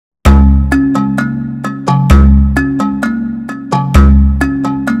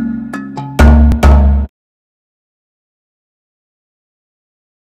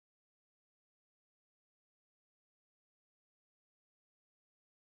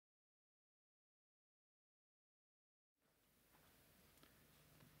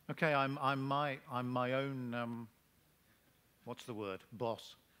Okay, I'm my own, what's the word,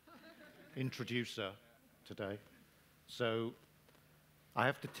 boss, introducer today. So I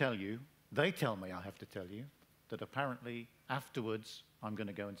have to tell you, they tell me I have to tell you, that apparently afterwards I'm going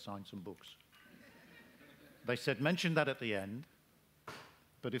to go and sign some books. They said, mention that at the end,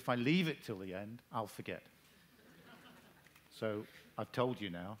 but if I leave it till the end, I'll forget. So I've told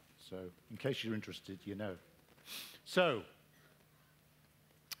you now, so in case you're interested, you know. So,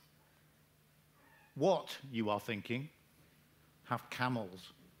 what, you are thinking, have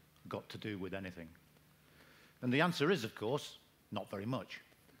camels got to do with anything? And the answer is, of course, not very much.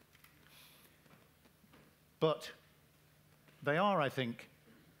 But they are, I think,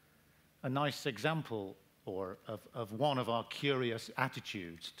 a nice example of one of our curious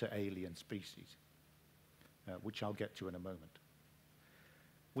attitudes to alien species, which I'll get to in a moment.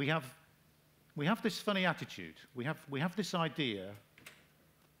 We have this funny attitude. We have this idea,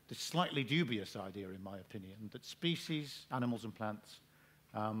 this slightly dubious idea, in my opinion, that species, animals and plants,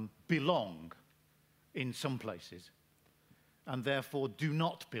 belong in some places and therefore do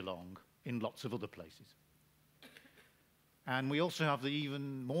not belong in lots of other places. And we also have the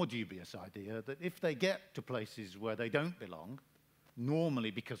even more dubious idea that if they get to places where they don't belong,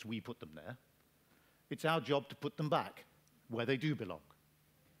 normally because we put them there, it's our job to put them back where they do belong.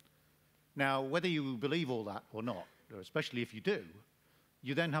 Now, whether you believe all that or not, or especially if you do,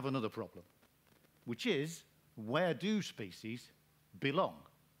 you then have another problem, which is, where do species belong?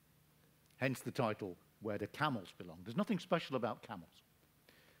 Hence the title, Where Do Camels Belong? There's nothing special about camels,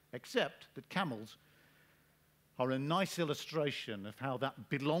 except that camels are a nice illustration of how that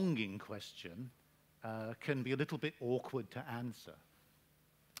belonging question can be a little bit awkward to answer.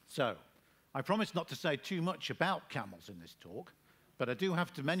 So, I promise not to say too much about camels in this talk, but I do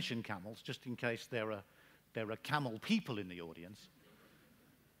have to mention camels, just in case there are camel people in the audience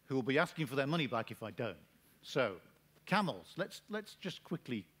who will be asking for their money back if I don't. So, camels. Let's just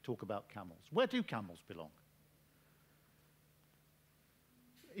quickly talk about camels. Where do camels belong?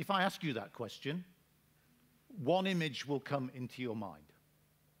 If I ask you that question, one image will come into your mind.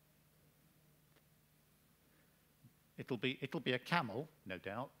 It'll be a camel, no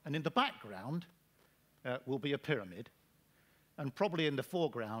doubt, and in the background will be a pyramid, and probably in the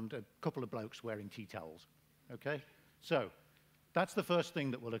foreground a couple of blokes wearing tea towels. Okay? So that's the first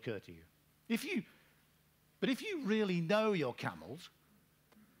thing that will occur to you. But if you really know your camels,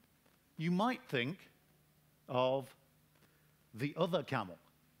 you might think of the other camel,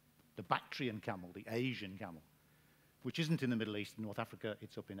 the Bactrian camel, the Asian camel, which isn't in the Middle East and North Africa,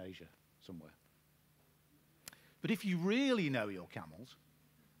 it's up in Asia somewhere. But if you really know your camels,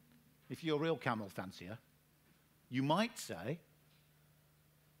 if you're a real camel fancier, you might say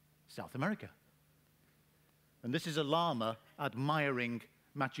South America. And this is a llama admiring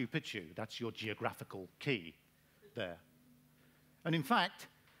Machu Picchu. That's your geographical key there. And in fact,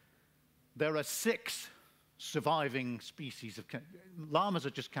 there are 6 surviving species of llamas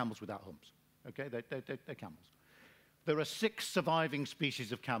are just camels without humps. Okay, they're camels. There are 6 surviving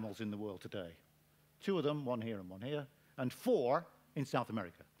species of camels in the world today. 2 of them, one here and one here, and 4 in South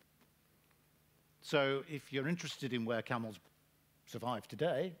America. So if you're interested in where camels survive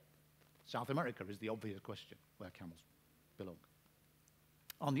today, South America is the obvious question, where camels belong.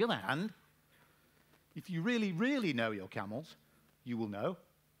 On the other hand, if you really, really know your camels, you will know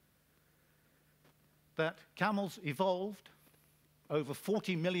that camels evolved over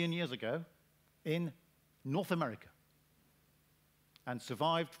 40 million years ago in North America and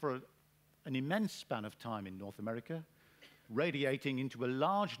survived for an immense span of time in North America, radiating into a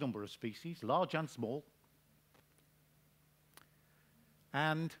large number of species, large and small,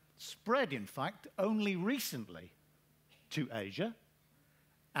 and spread, in fact, only recently to Asia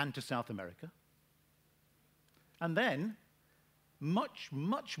and to South America. And then, much,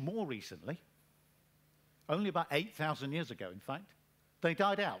 much more recently, only about 8,000 years ago, in fact, they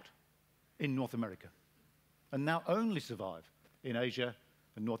died out in North America and now only survive in Asia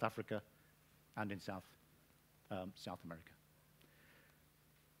and North Africa and in South America.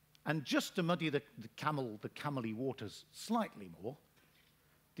 And just to muddy the camel-y waters slightly more,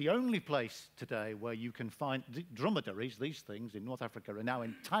 the only place today where you can find dromedaries, these things in North Africa, are now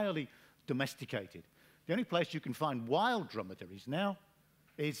entirely domesticated. The only place you can find wild dromedaries now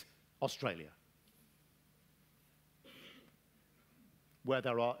is Australia, where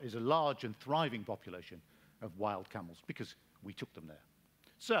there is a large and thriving population of wild camels, because we took them there.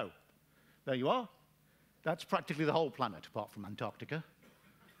 So, there you are. That's practically the whole planet, apart from Antarctica.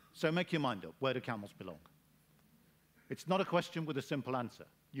 So make your mind up. Where do camels belong? It's not a question with a simple answer.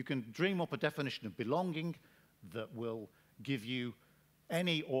 You can dream up a definition of belonging that will give you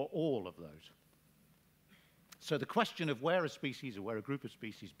any or all of those. So the question of where a species or where a group of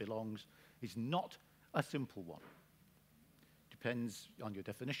species belongs is not a simple one. Depends on your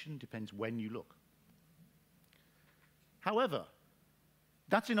definition, depends when you look. However,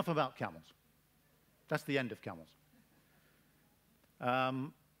 that's enough about camels. That's the end of camels.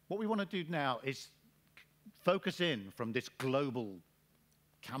 What we want to do now is focus in from this global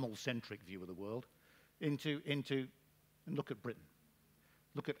camel-centric view of the world into and look at Britain.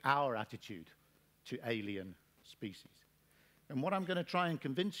 Look at our attitude to alien species. And what I'm going to try and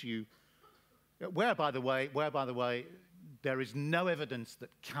convince you, where, by the way, there is no evidence that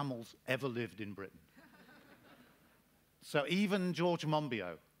camels ever lived in Britain. So even George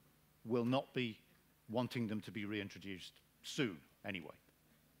Monbiot will not be wanting them to be reintroduced soon, anyway.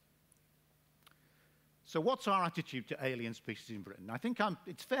 So what's our attitude to alien species in Britain? I think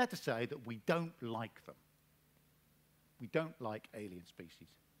it's fair to say that we don't like them. We don't like alien species.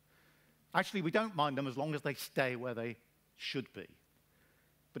 Actually, we don't mind them as long as they stay where they should be.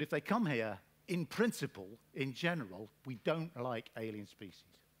 But if they come here, in principle, in general, we don't like alien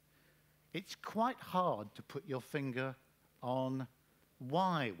species. It's quite hard to put your finger on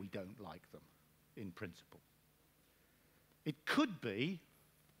why we don't like them, in principle. It could be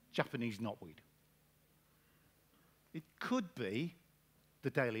Japanese knotweed. It could be the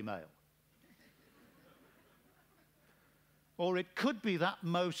Daily Mail. Or it could be that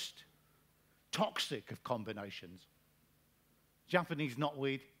most toxic of combinations, Japanese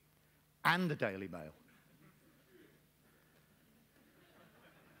knotweed and the Daily Mail.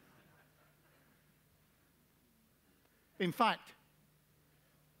 In fact,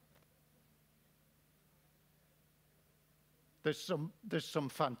 there's some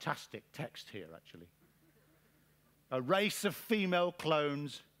fantastic text here, actually. A race of female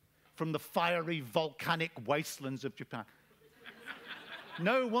clones from the fiery volcanic wastelands of Japan.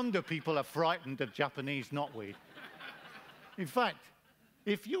 No wonder people are frightened of Japanese knotweed. In fact,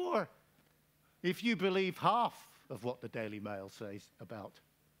 if you believe half of what the Daily Mail says about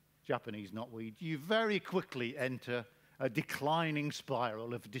Japanese knotweed, you very quickly enter a declining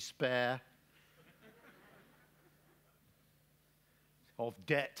spiral of despair, of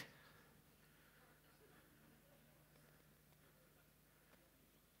debt,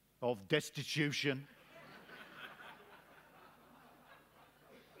 of destitution.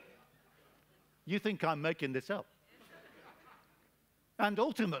 You think I'm making this up? And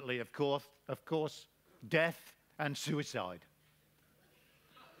ultimately, of course, death and suicide.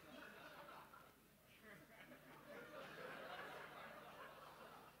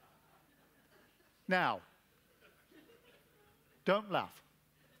 Now, don't laugh.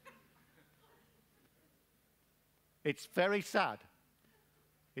 It's very sad.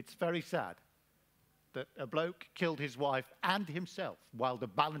 It's very sad that a bloke killed his wife and himself while the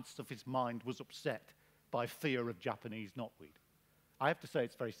balance of his mind was upset by fear of Japanese knotweed. I have to say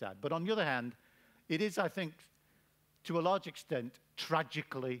it's very sad. But on the other hand, it is, I think, to a large extent,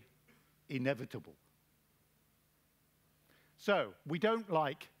 tragically inevitable. So, we don't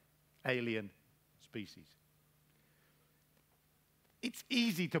like alien species. It's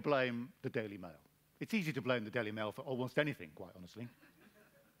easy to blame the Daily Mail. It's easy to blame the Daily Mail for almost anything, quite honestly.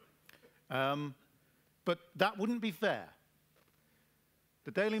 But that wouldn't be fair.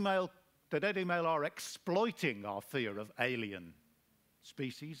 The Daily Mail are exploiting our fear of alien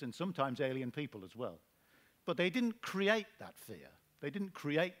species and sometimes alien people as well. But they didn't create that fear. They didn't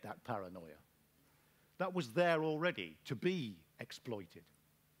create that paranoia. That was there already to be exploited.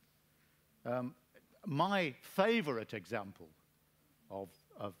 My favorite example of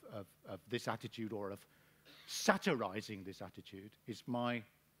this attitude, or of satirizing this attitude, is my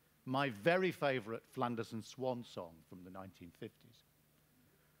very favorite Flanders and Swan song from the 1950s.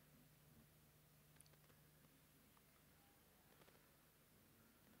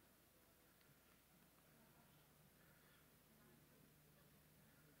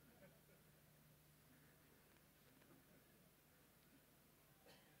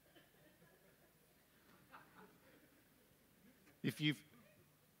 If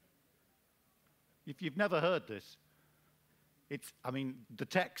you've never heard this, I mean, the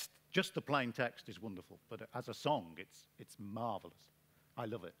text, just the plain text is wonderful, but as a song, it's marvelous. I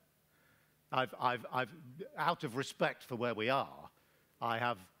love it. I've out of respect for where we are, I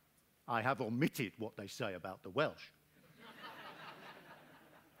have omitted what they say about the Welsh.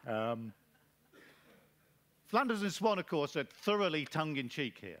 Flanders and Swan, of course, are thoroughly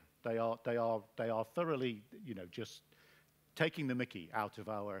tongue-in-cheek here. They are thoroughly, just taking the mickey out of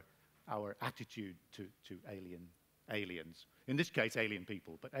our attitude to aliens. In this case, alien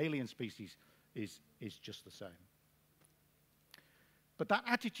people, but alien species is just the same. But that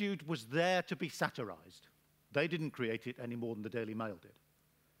attitude was there to be satirized. They didn't create it any more than the Daily Mail did.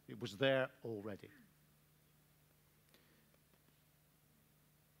 It was there already.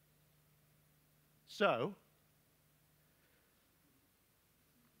 So,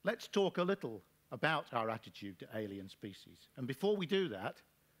 let's talk a little about our attitude to alien species. And before we do that,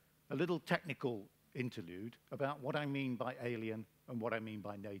 a little technical interlude about what I mean by alien and what I mean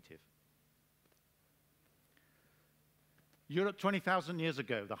by native. Europe 20,000 years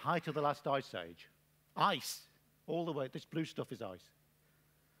ago, the height of the last ice age, ice, all the way, this blue stuff is ice.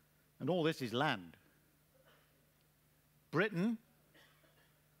 And all this is land. Britain,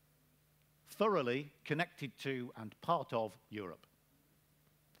 thoroughly connected to and part of Europe.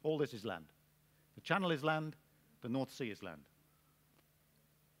 All this is land. The Channel is land, the North Sea is land.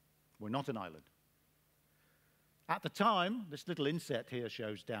 We're not an island. At the time, this little inset here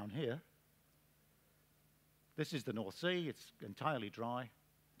shows down here, this is the North Sea, it's entirely dry.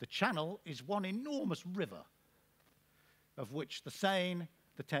 The Channel is one enormous river, of which the Seine,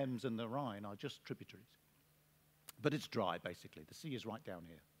 the Thames, and the Rhine are just tributaries. But it's dry, basically. The sea is right down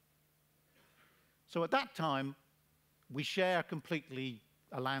here. So at that time, we share completely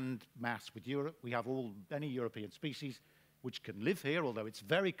a land mass with Europe. We have any European species which can live here, although it's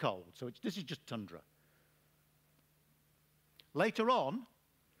very cold. So this is just tundra. Later on,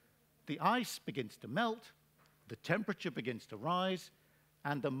 the ice begins to melt, the temperature begins to rise,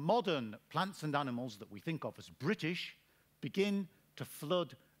 and the modern plants and animals that we think of as British begin to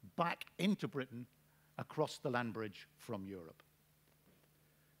flood back into Britain across the land bridge from Europe.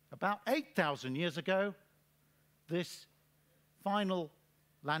 About 8,000 years ago, this final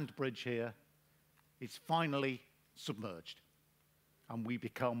land bridge here is finally submerged, and we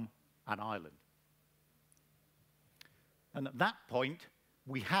become an island. And at that point,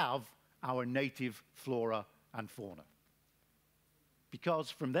 we have our native flora and fauna. Because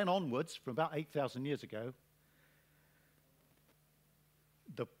from then onwards, from about 8,000 years ago,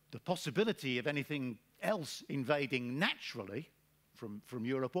 the possibility of anything else invading naturally from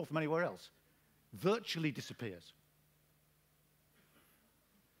Europe or from anywhere else virtually disappears.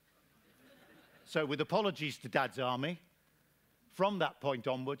 So with apologies to Dad's army, from that point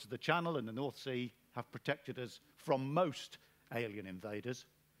onwards, the Channel and the North Sea have protected us from most alien invaders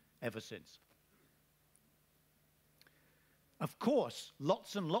ever since. Of course,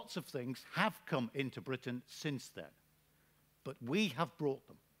 lots and lots of things have come into Britain since then, but we have brought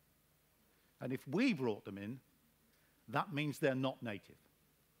them. And if we brought them in, that means they're not native.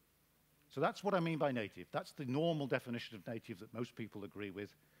 So that's what I mean by native. That's the normal definition of native that most people agree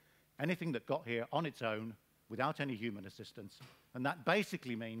with. Anything that got here on its own, without any human assistance, and that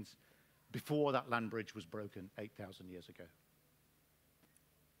basically means before that land bridge was broken 8,000 years ago.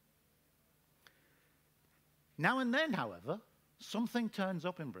 Now and then, however, something turns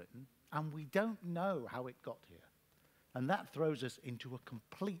up in Britain, and we don't know how it got here. And that throws us into a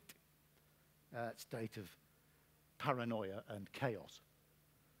complete state of paranoia and chaos.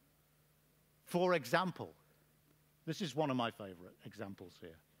 For example, this is one of my favorite examples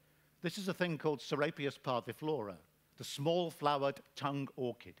here. This is a thing called Serapius parviflora, the small-flowered tongue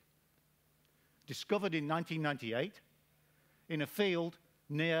orchid, discovered in 1998 in a field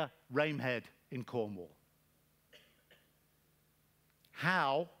near Ramehead in Cornwall.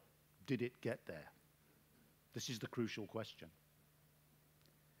 How did it get there? This is the crucial question.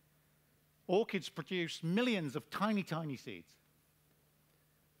 Orchids produce millions of tiny, tiny seeds.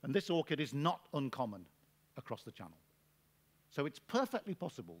 And this orchid is not uncommon across the Channel. So it's perfectly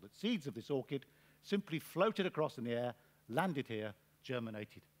possible that seeds of this orchid simply floated across in the air, landed here,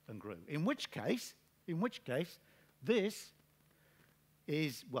 germinated, and grew. In which case, this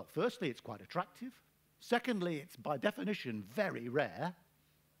is, well, firstly, it's quite attractive. Secondly, it's by definition very rare,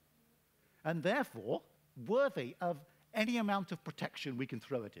 and therefore worthy of any amount of protection we can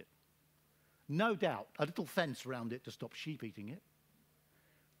throw at it. No doubt, a little fence around it to stop sheep eating it.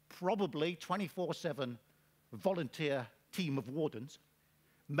 Probably 24/7 volunteer team of wardens.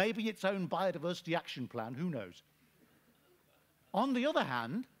 Maybe its own biodiversity action plan, who knows? On the other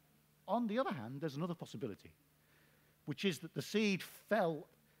hand, there's another possibility, which is that the seed fell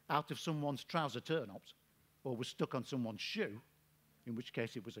out of someone's trouser turnops, or was stuck on someone's shoe, in which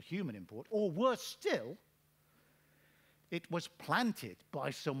case it was a human import, or worse still, it was planted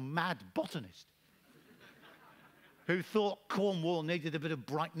by some mad botanist who thought Cornwall needed a bit of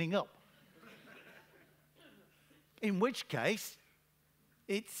brightening up. In which case,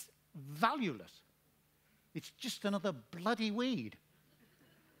 it's valueless. It's just another bloody weed.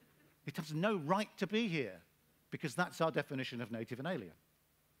 It has no right to be here, because that's our definition of native and alien.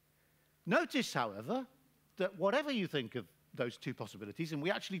 Notice, however, that whatever you think of those two possibilities, and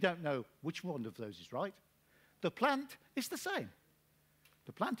we actually don't know which one of those is right. The plant is the same.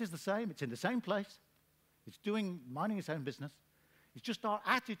 The plant is the same. It's in the same place. It's minding its own business. It's just our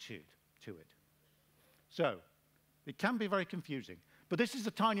attitude to it. So it can be very confusing. But this is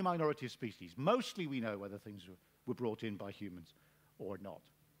a tiny minority of species. Mostly we know whether things were brought in by humans or not.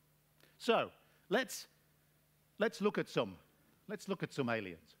 So let's look at some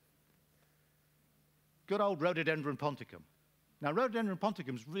aliens. Good old Rhododendron ponticum. Now, Rhododendron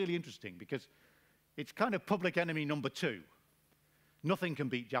ponticum is really interesting because it's kind of public enemy number 2. Nothing can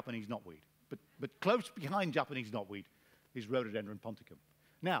beat Japanese knotweed. But close behind Japanese knotweed is Rhododendron ponticum.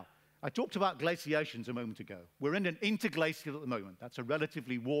 Now, I talked about glaciations a moment ago. We're in an interglacial at the moment. That's a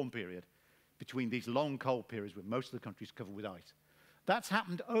relatively warm period between these long cold periods where most of the country is covered with ice. That's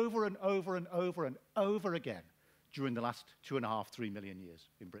happened over and over and over and over again during the last 2.5, 3 million years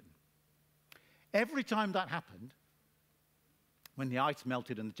in Britain. Every time that happened, when the ice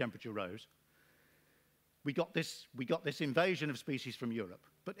melted and the temperature rose, we got this invasion of species from Europe.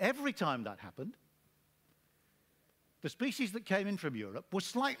 But every time that happened, the species that came in from Europe were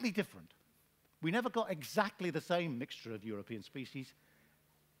slightly different. We never got exactly the same mixture of European species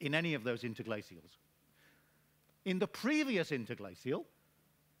in any of those interglacials. In the previous interglacial,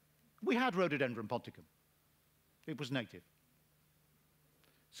 we had Rhododendron ponticum. It was native.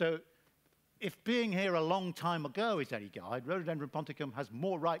 So if being here a long time ago is any guide, Rhododendron ponticum has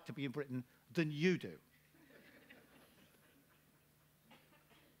more right to be in Britain than you do.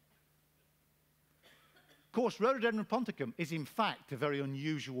 Of course, Rhododendron ponticum is in fact a very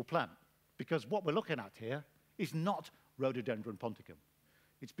unusual plant because what we're looking at here is not Rhododendron ponticum.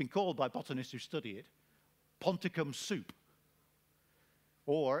 It's been called by botanists who study it ponticum soup,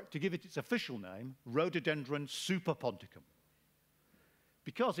 or to give it its official name, Rhododendron superponticum,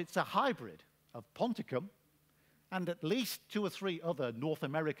 because it's a hybrid of ponticum and at least 2 or 3 other North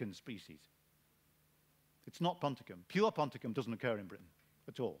American species. It's not ponticum. Pure ponticum doesn't occur in Britain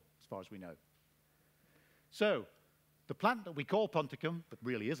at all, as far as we know. So the plant that we call ponticum, but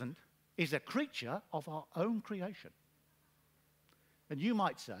really isn't, is a creature of our own creation. And you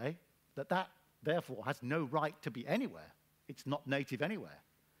might say that that, therefore, has no right to be anywhere. It's not native anywhere.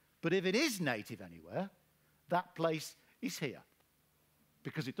 But if it is native anywhere, that place is here,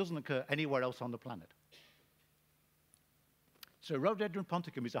 because it doesn't occur anywhere else on the planet. So Rhododendron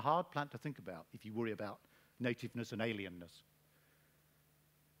ponticum is a hard plant to think about if you worry about nativeness and alienness.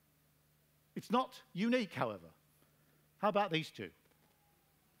 It's not unique, however. How about these two?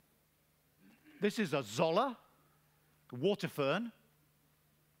 This is a zolla, a water fern,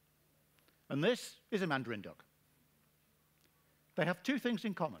 and this is a mandarin duck. They have 2 things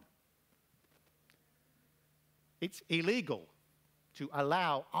in common. It's illegal to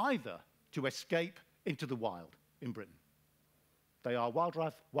allow either to escape into the wild in Britain. They are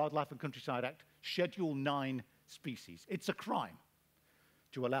Wildlife and Countryside Act Schedule 9 species. It's a crime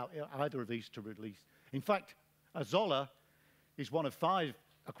to allow either of these to release. In fact, a zolla is one of 5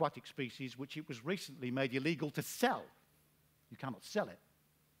 aquatic species which it was recently made illegal to sell. You cannot sell it.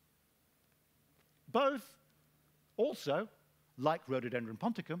 Both also, like Rhododendron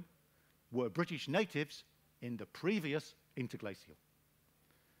ponticum, were British natives in the previous interglacial.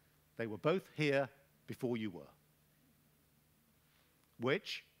 They were both here before you were.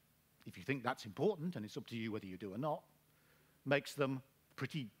 Which, if you think that's important, and it's up to you whether you do or not, makes them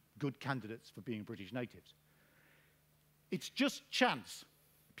pretty good candidates for being British natives. It's just chance,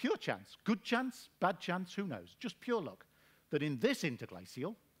 pure chance, good chance, bad chance, who knows, just pure luck, that in this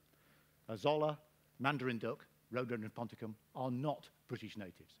interglacial, a zolla, mandarin duck, Rhododendron ponticum are not British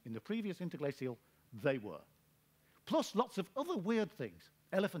natives. In the previous interglacial, they were. Plus lots of other weird things,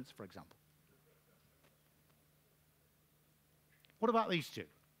 elephants, for example. What about these 2?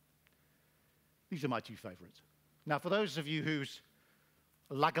 These are my 2 favorites. Now, for those of you whose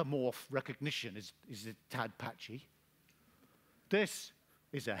lagomorph recognition is a tad patchy, this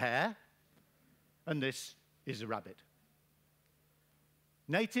is a hare, and this is a rabbit.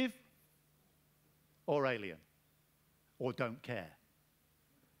 Native or alien, or don't care.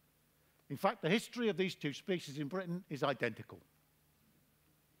 In fact, the history of these 2 species in Britain is identical.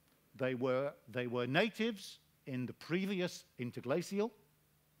 They were natives in the previous interglacial,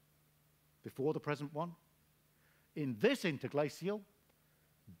 before the present one. In this interglacial,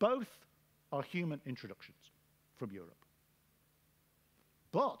 both are human introductions from Europe.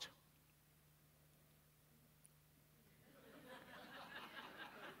 But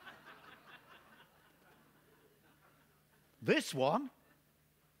this one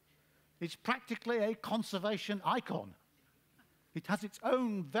is practically a conservation icon. It has its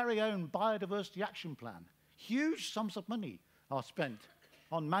own very own biodiversity action plan, Huge sums of money are spent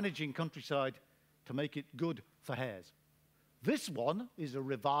on managing countryside to make it good for hares. This one is a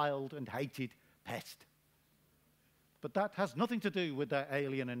reviled and hated pest. But that has nothing to do with their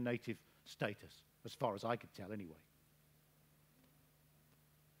alien and native status, as far as I could tell anyway.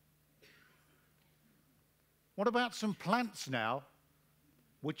 What about some plants now,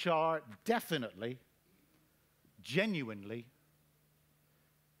 which are definitely, genuinely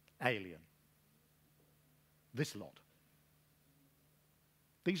alien? This lot.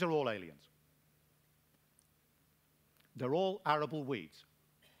 These are all aliens. They're all arable weeds.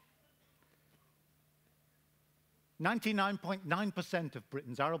 99.9% of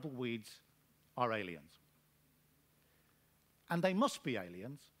Britain's arable weeds are aliens. And they must be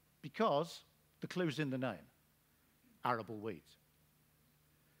aliens because the clue's in the name, arable weeds.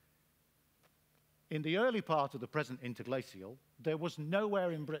 In the early part of the present interglacial, there was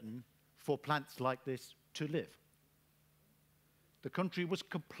nowhere in Britain for plants like this to live. The country was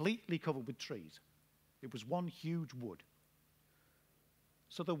completely covered with trees. It was one huge wood.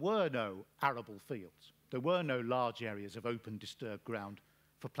 So there were no arable fields. There were no large areas of open, disturbed ground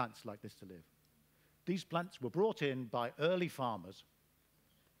for plants like this to live. These plants were brought in by early farmers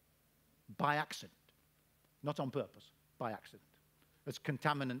by accident, not on purpose, by accident, as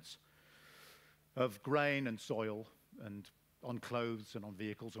contaminants of grain and soil and on clothes and on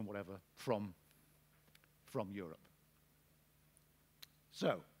vehicles and whatever from Europe.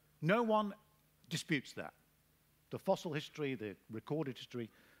 So no one disputes that. The fossil history, the recorded history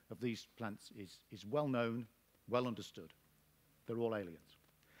of these plants is well known, well understood. They're all aliens.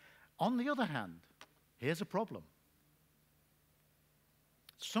 On the other hand, here's a problem.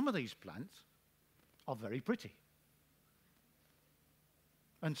 Some of these plants are very pretty.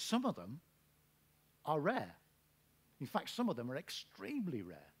 And some of them are rare. In fact, some of them are extremely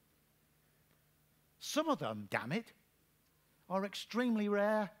rare. Some of them, damn it, are extremely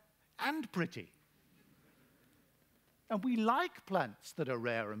rare and pretty. And we like plants that are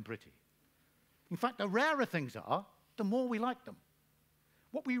rare and pretty. In fact, the rarer things are, the more we like them.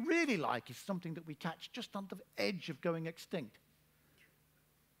 What we really like is something that we catch just on the edge of going extinct.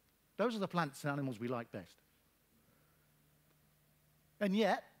 Those are the plants and animals we like best. And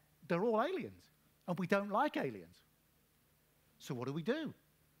yet, they're all aliens, and we don't like aliens. So what do?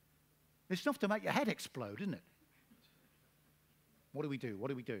 It's enough to make your head explode, isn't it? What do we do?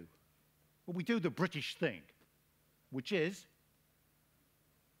 Well, we do the British thing, which is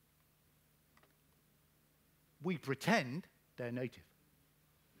we pretend they're native.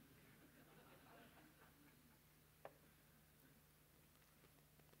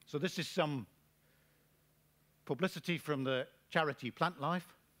 So this is some publicity from the charity Plant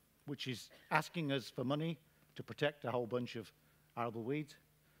Life, which is asking us for money to protect a whole bunch of arable weeds,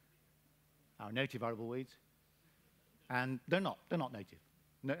 our native arable weeds. And they're not native.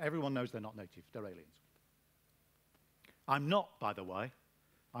 No, everyone knows they're not native, they're aliens. I'm not, by the way,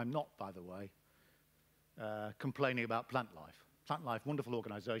 complaining about Plant Life. Plant Life, wonderful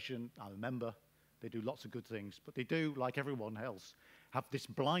organization, I'm a member, they do lots of good things, but they do, like everyone else, have this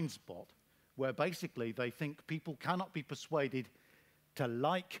blind spot where basically they think people cannot be persuaded to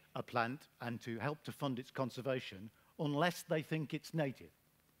like a plant and to help to fund its conservation unless they think it's native.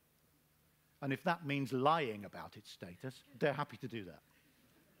 And if that means lying about its status, they're happy to do that.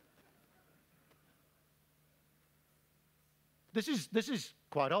 This is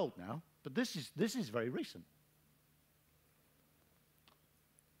quite old now, but this is very recent.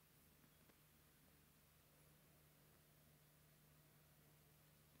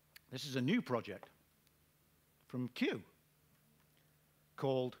 This is a new project from Kew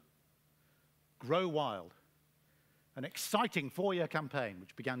called Grow Wild, an exciting 4-year campaign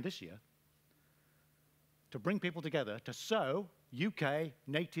which began this year to bring people together to sow UK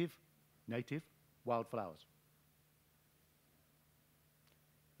native wildflowers.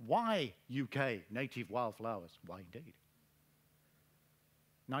 Why UK native wildflowers? Why indeed?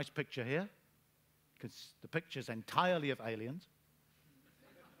 Nice picture here, because the picture's entirely of aliens.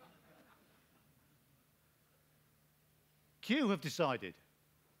 Kew have decided,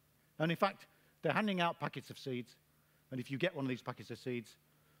 and in fact, they're handing out packets of seeds, and if you get one of these packets of seeds,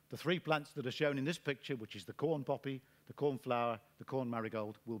 the 3 plants that are shown in this picture, which is the corn poppy, the cornflower, the corn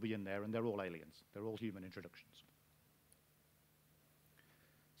marigold, will be in there, and they're all aliens. They're all human introductions.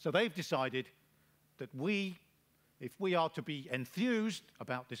 So they've decided that if we are to be enthused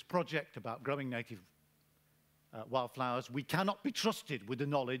about this project, about growing native wildflowers, we cannot be trusted with the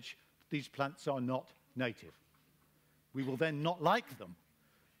knowledge that these plants are not native. We will then not like them,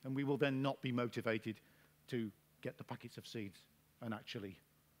 and we will then not be motivated to get the packets of seeds and actually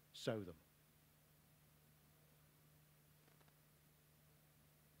sow them.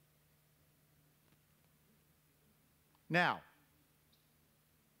 Now,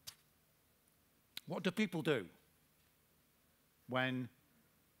 what do people do when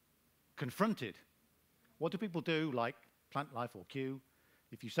confronted? What do people do, like Plant Life or Kew,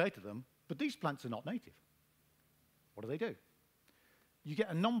 if you say to them, but these plants are not native? What do? You get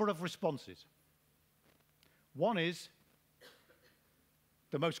a number of responses. One is,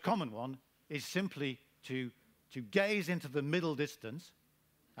 the most common one, is simply to gaze into the middle distance,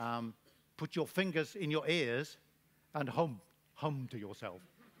 put your fingers in your ears, and hum to yourself.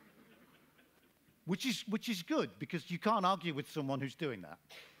 Which is good, because you can't argue with someone who's doing that.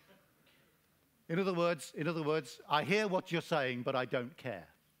 In other words, I hear what you're saying, but I don't care.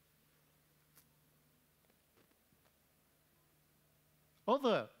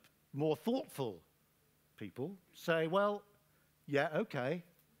 Other, more thoughtful people say, well, yeah, okay,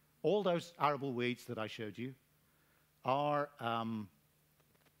 all those arable weeds that I showed you are,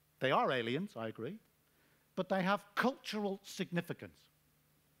 they are aliens, I agree, but they have cultural significance.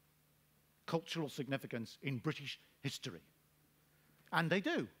 Cultural significance in British history. And they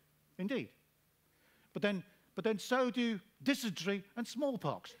do, indeed. But then so do dysentery and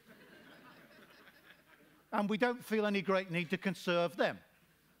smallpox. And we don't feel any great need to conserve them.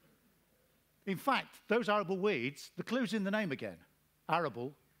 In fact, those arable weeds, the clue's in the name again.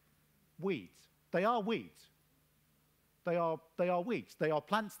 Arable weeds. They are weeds. They are weeds. They are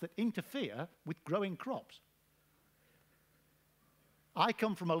plants that interfere with growing crops. I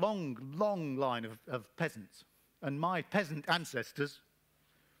come from a long, long line of peasants, and my peasant ancestors,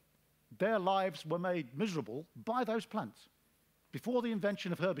 their lives were made miserable by those plants. Before the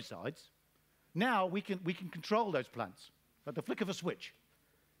invention of herbicides, now we can control those plants at the flick of a switch.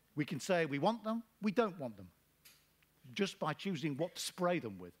 We can say we want them, we don't want them, just by choosing what to spray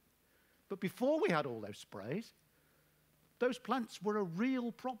them with. But before we had all those sprays, those plants were a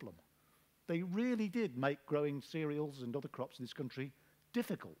real problem. They really did make growing cereals and other crops in this country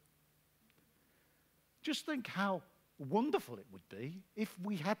difficult. Just think how wonderful it would be if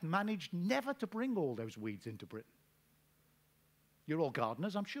we had managed never to bring all those weeds into Britain. You're all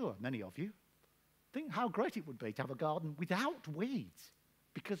gardeners, I'm sure, many of you. Think how great it would be to have a garden without weeds,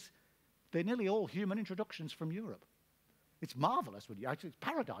 because they're nearly all human introductions from Europe. It's marvelous, actually, it's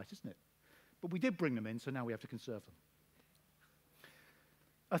paradise, isn't it? But we did bring them in, so now we have to conserve them.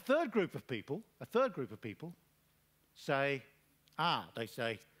 A third group of people say, they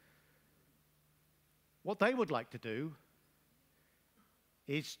say, what they would like to do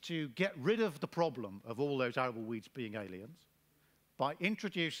is to get rid of the problem of all those arable weeds being aliens by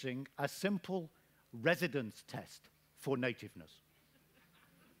introducing a simple residence test for nativeness.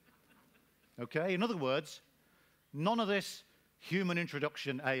 Okay? In other words, none of this human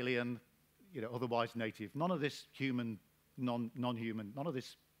introduction alien, otherwise native, none of this human, non-human, none of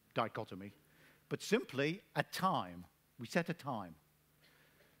this dichotomy, but simply a time. We set a time.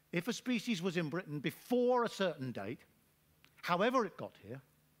 If a species was in Britain before a certain date, however it got here,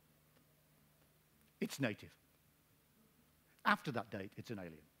 it's native. After that date, it's an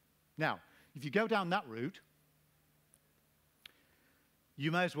alien. Now, if you go down that route,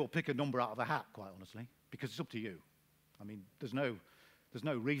 you may as well pick a number out of a hat, quite honestly, because it's up to you. I mean, there's no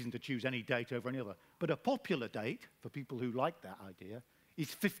reason to choose any date over any other. But a popular date, for people who like that idea,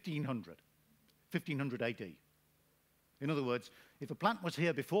 is 1500 AD. In other words, if a plant was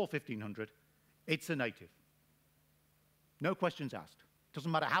here before 1500, it's a native. No questions asked.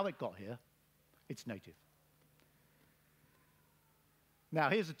 Doesn't matter how it got here, it's native.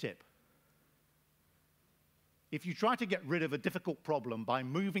 Now, here's a tip. If you try to get rid of a difficult problem by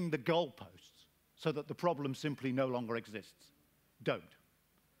moving the goalposts so that the problem simply no longer exists, don't.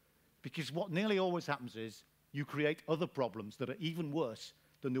 Because what nearly always happens is you create other problems that are even worse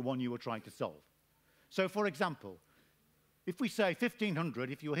than the one you were trying to solve. So, for example, if we say 1500,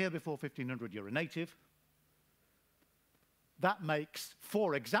 if you were here before 1500, you're a native, that makes,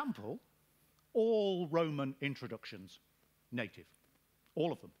 for example, all Roman introductions native.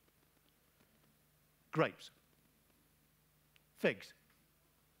 All of them. Grapes, figs,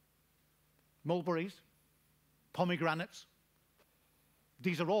 mulberries, pomegranates.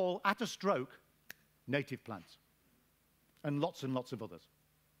 These are all, at a stroke, native plants. And lots of others.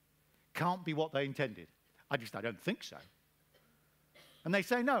 Can't be what they intended. I don't think so. And they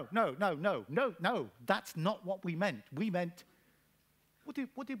say, no, that's not what we meant. We meant, what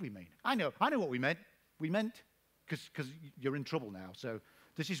did we mean? I know what we meant. We meant, because you're in trouble now, so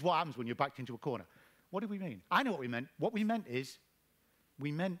this is what happens when you're backed into a corner. What did we mean? I know what we meant. What we meant is,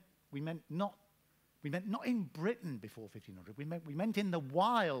 we meant not in Britain before 1500. We meant in the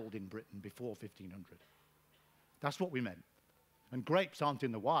wild in Britain before 1500. That's what we meant. And grapes aren't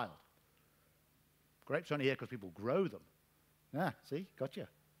in the wild. Grapes only here because people grow them. Ah, see, gotcha.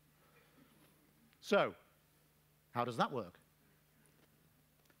 So, how does that work?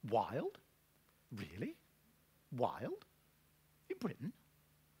 Wild? Really? Wild? In Britain?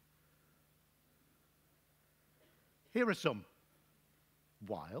 Here are some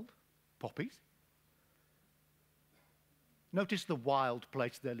wild poppies. Notice the wild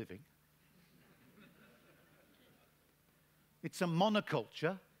place they're living. It's a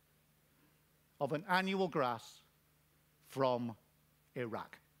monoculture of an annual grass from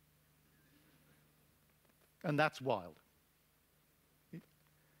Iraq. And that's wild.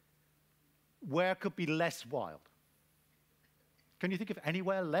 Where could be less wild? Can you think of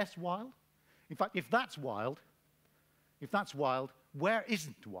anywhere less wild? In fact, if that's wild, where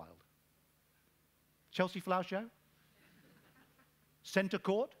isn't wild? Chelsea Flower Show? Centre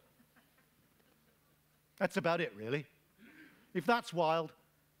Court? That's about it, really. If that's wild,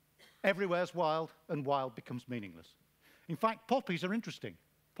 everywhere's wild, and wild becomes meaningless. In fact, poppies are interesting.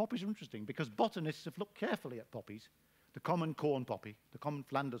 Poppies are interesting because botanists have looked carefully at poppies, the common corn poppy, the common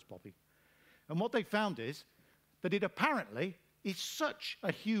Flanders poppy. And what they found is that it apparently is such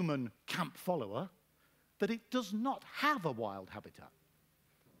a human camp follower that it does not have a wild habitat.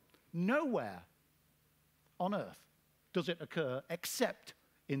 Nowhere on Earth does it occur except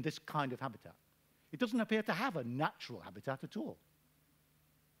in this kind of habitat. It doesn't appear to have a natural habitat at all.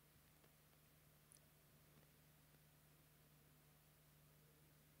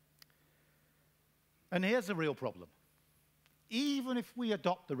 And here's the real problem. Even if we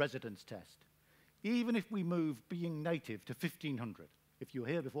adopt the residence test, even if we move being native to 1500, if you're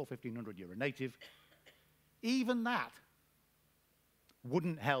here before 1500, you're a native, even that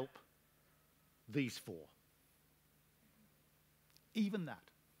wouldn't help these four. Even that.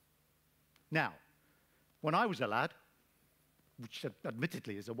 Now, when I was a lad, which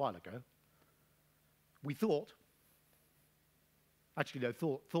admittedly is a while ago, we thought, actually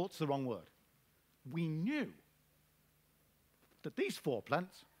no, thought's the wrong word. We knew that these four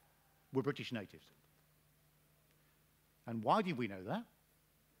plants were British natives. And why did we know that?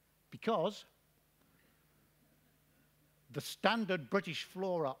 Because the standard British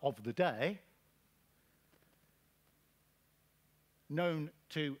flora of the day, known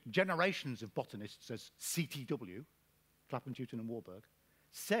to generations of botanists as CTW, Clapham, Tewton and Warburg,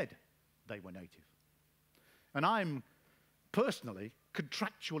 said they were native. And I'm personally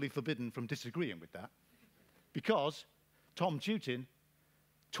contractually forbidden from disagreeing with that because Tom Tewton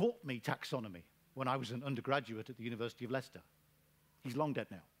taught me taxonomy when I was an undergraduate at the University of Leicester. He's long dead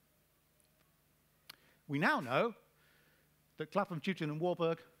now. We now know that Clapham, Tewton and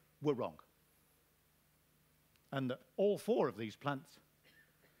Warburg were wrong, and that all four of these plants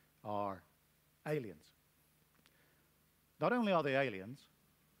are aliens. Not only are they aliens,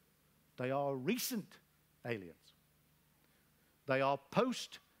 they are recent aliens. They are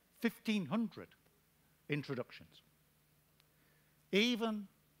post-1500 introductions. Even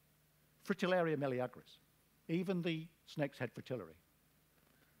Fritillaria meleagris, even the snake's head fritillary,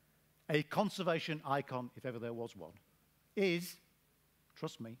 a conservation icon, if ever there was one, is,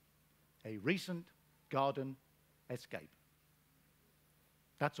 trust me, a recent garden escape.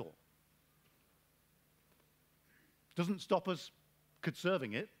 That's all. Doesn't stop us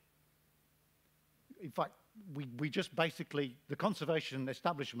conserving it. In fact, we just basically, the conservation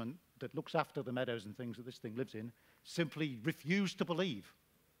establishment that looks after the meadows and things that this thing lives in, simply refuse to believe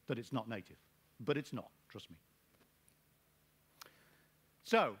that it's not native. But it's not, trust me.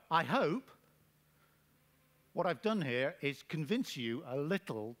 So, I hope what I've done here is convince you a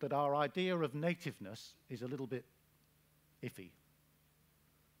little that our idea of nativeness is a little bit iffy.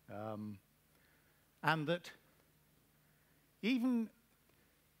 And that even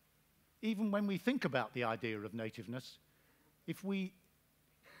when we think about the idea of nativeness, if we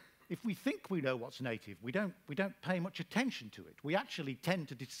think we know what's native, we don't pay much attention to it. We actually tend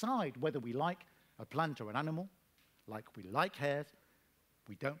to decide whether we like a plant or an animal, like we like hares,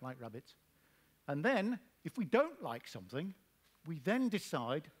 we don't like rabbits. And then, if we don't like something, we then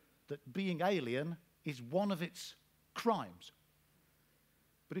decide that being alien is one of its crimes.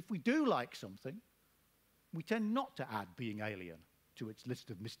 But if we do like something, we tend not to add being alien to its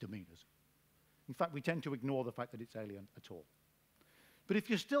list of misdemeanors. In fact, we tend to ignore the fact that it's alien at all. But if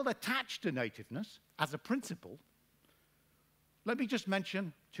you're still attached to nativeness as a principle, let me just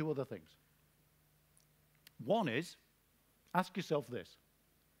mention two other things. One is, ask yourself this.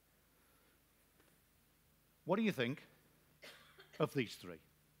 What do you think of these three?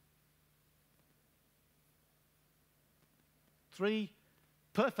 Three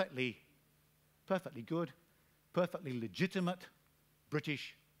perfectly good, perfectly legitimate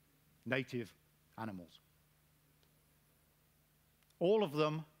British native animals. All of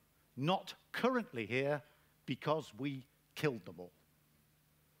them not currently here because we killed them all.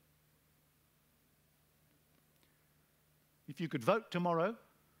 If you could vote tomorrow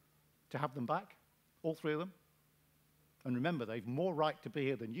to have them back, all three of them, and remember, they've more right to be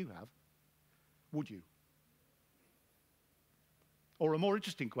here than you have, would you? Or a more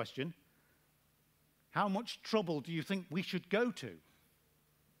interesting question, how much trouble do you think we should go to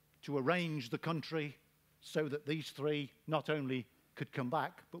arrange the country so that these three not only could come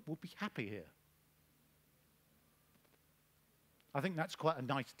back, but would be happy here? I think that's quite a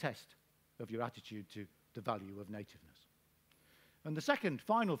nice test of your attitude to the value of nativeness. And the second,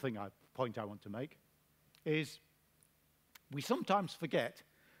 final point I want to make is we sometimes forget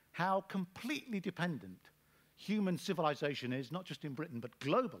how completely dependent human civilization is, not just in Britain, but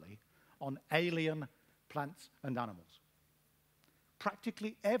globally, on alien plants and animals.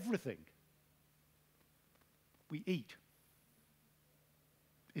 Practically everything we eat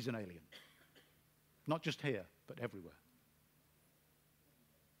is an alien. Not just here, but everywhere.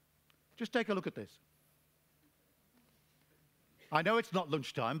 Just take a look at this. I know it's not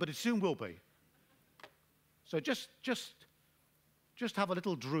lunchtime, but it soon will be. So just have a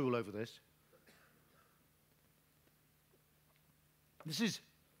little drool over this. This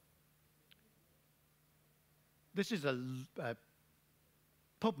is a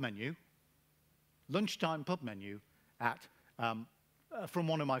pub menu, lunchtime pub menu from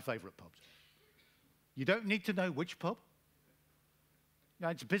one of my favorite pubs. You don't need to know which pub.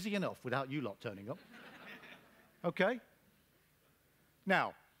 It's busy enough without you lot turning up. Okay?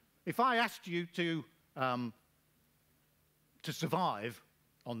 Now, if I asked you to survive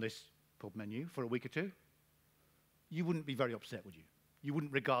on this pub menu for a week or two, you wouldn't be very upset, would you? You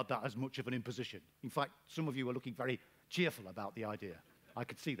wouldn't regard that as much of an imposition. In fact, some of you are looking very cheerful about the idea. I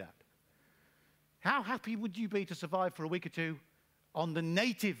could see that. How happy would you be to survive for a week or two on the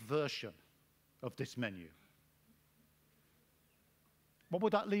native version of this menu? What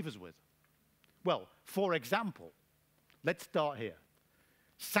would that leave us with? Well, for example, let's start here.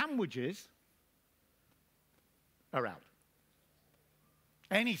 Sandwiches are out.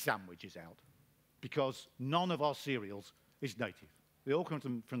 Any sandwich is out because none of our cereals is native. They all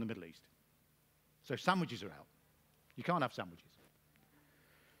come from the Middle East. So sandwiches are out. You can't have sandwiches.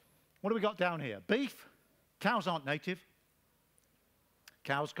 What do we got down here? Beef. Cows aren't native.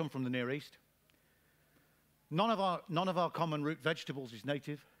 Cows come from the Near East. None of our common root vegetables is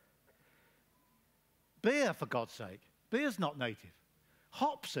native. Beer, for God's sake. Beer's not native.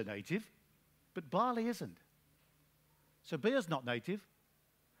 Hops are native, but barley isn't. So beer's not native.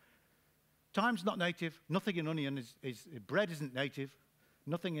 Thyme's not native. Nothing in onion bread isn't native.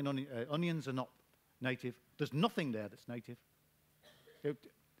 Nothing in onions are not native. There's nothing there that's native.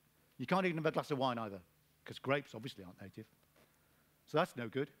 You can't even have a glass of wine either, because grapes obviously aren't native. So that's no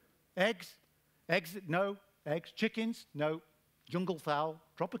good. Eggs, no. Eggs. Chickens, no. Jungle fowl,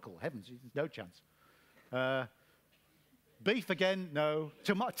 tropical, heavens, no chance. Beef again, no.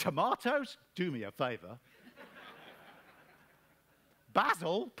 Tomatoes, do me a favor.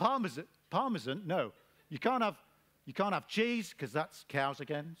 Basil, parmesan, no. You can't have cheese because that's cows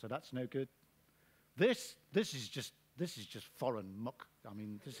again, so that's no good. This is just foreign muck. I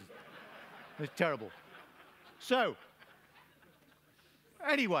mean, it's terrible. So,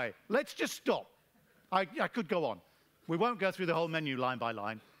 anyway, let's just stop. I could go on. We won't go through the whole menu line by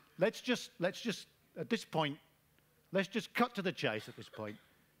line. Let's just at this point, let's just cut to the chase at this point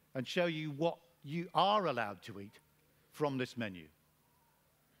and show you what you are allowed to eat from this menu.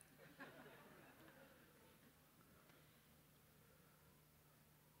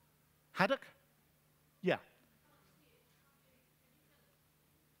 Haddock? Yeah.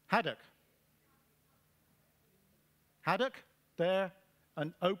 Haddock. Haddock there,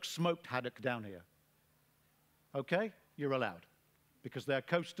 and oak smoked haddock down here. Okay? You're allowed, because they're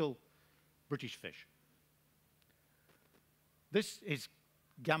coastal British fish. This is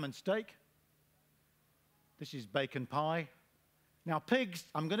gammon steak. This is bacon pie. Now, pigs,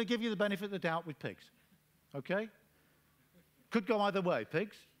 I'm going to give you the benefit of the doubt with pigs. Okay? Could go either way,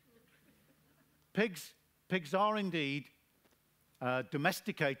 pigs. Pigs are indeed a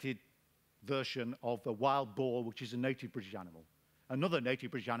domesticated version of the wild boar, which is a native British animal. Another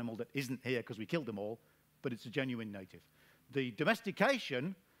native British animal that isn't here because we killed them all, but it's a genuine native. The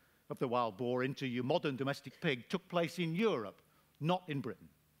domestication of the wild boar into your modern domestic pig took place in Europe, not in Britain.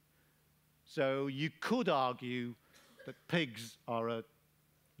 So you could argue that pigs are an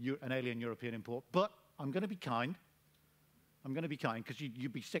alien European import, but I'm going to be kind. I'm going to be kind, because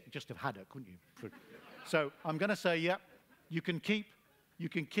you'd be sick just of haddock, wouldn't you? So I'm going to say, yeah, you can keep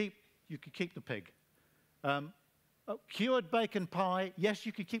you could keep the pig. Cured bacon pie, yes,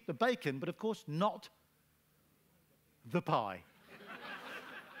 you could keep the bacon, but of course not the pie.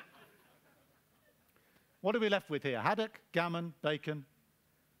 What are we left with here? Haddock, gammon, bacon,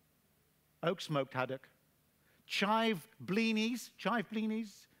 oak smoked haddock, chive blinis,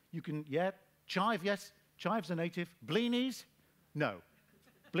 you can, yeah, chive, yes, chives are native. Blinis, no.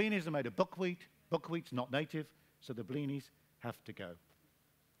 Blinis are made of buckwheat. Buckwheat's not native, so the blinis have to go.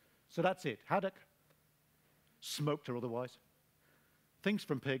 So that's it. Haddock, smoked or otherwise, things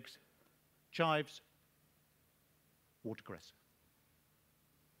from pigs, chives, watercress.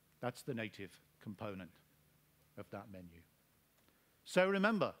 That's the native component of that menu. So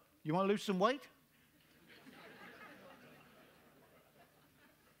remember, you want to lose some weight?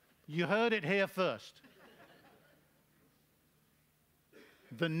 You heard it here first.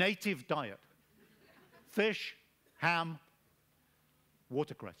 The native diet. Fish, ham,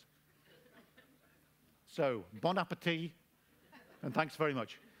 watercress. So, bon appetit, and thanks very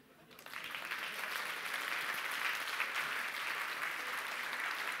much.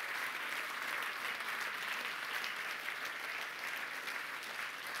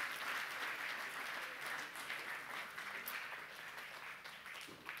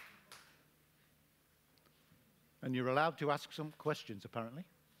 And you're allowed to ask some questions, apparently.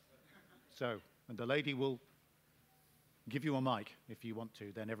 So, and the lady will give you a mic if you want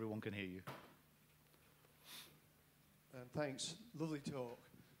to, then everyone can hear you. Thanks. Lovely talk.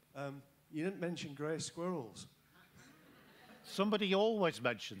 You didn't mention grey squirrels. Somebody always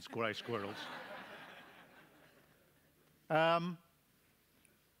mentions grey squirrels.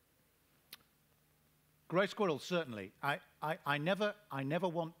 Grey squirrels, certainly. I never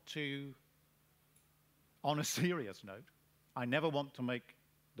want to, on a serious note, I never want to make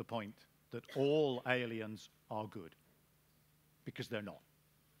the point that all aliens are good, because they're not.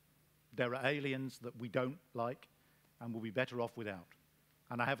 There are aliens that we don't like and will be better off without.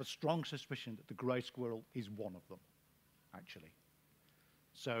 And I have a strong suspicion that the grey squirrel is one of them, actually.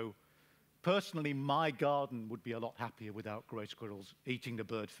 So, personally, my garden would be a lot happier without grey squirrels eating the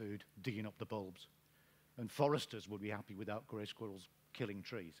bird food, digging up the bulbs. And foresters would be happy without grey squirrels killing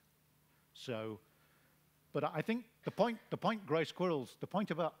trees. So, but I think the point that grey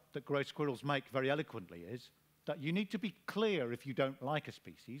squirrels make very eloquently is that you need to be clear, if you don't like a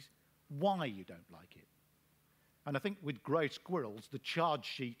species, why you don't like it. And I think with grey squirrels, the charge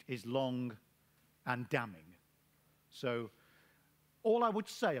sheet is long and damning. So all I would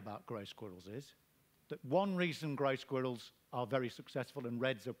say about grey squirrels is that one reason grey squirrels are very successful and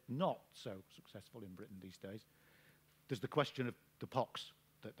reds are not so successful in Britain these days, there's the question of the pox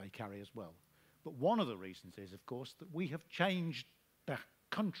that they carry as well. But one of the reasons is, of course, that we have changed the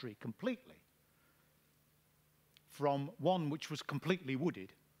country completely from one which was completely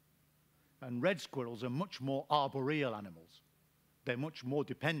wooded. And red squirrels are much more arboreal animals. They're much more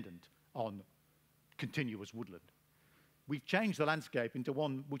dependent on continuous woodland. We've changed the landscape into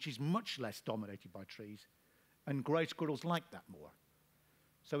one which is much less dominated by trees, and grey squirrels like that more.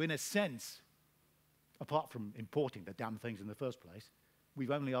 So in a sense, apart from importing the damn things in the first place, we've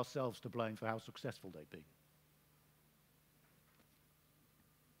only ourselves to blame for how successful they've been.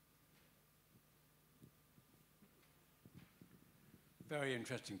 Very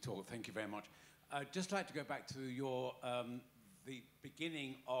interesting talk. Thank you very much. I'd just like to go back to your the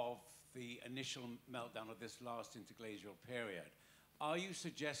beginning of the initial meltdown of this last interglacial period. Are you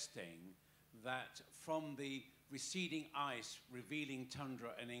suggesting that from the receding ice revealing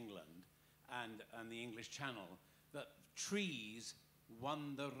tundra in England and the English Channel, that trees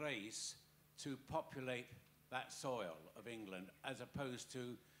won the race to populate that soil of England, as opposed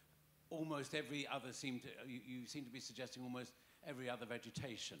to almost every other you seem to be suggesting almost every other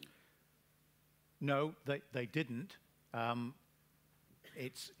vegetation? No, they didn't.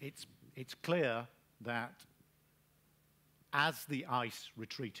 It's clear that as the ice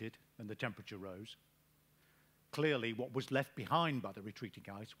retreated and the temperature rose, clearly what was left behind by the retreating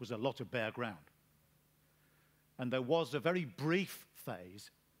ice was a lot of bare ground. And there was a very brief phase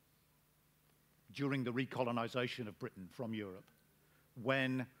during the recolonization of Britain from Europe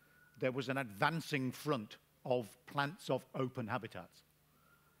when there was an advancing front of plants of open habitats,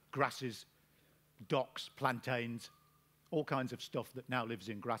 grasses, docks, plantains, all kinds of stuff that now lives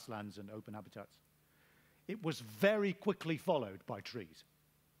in grasslands and open habitats. It was very quickly followed by trees.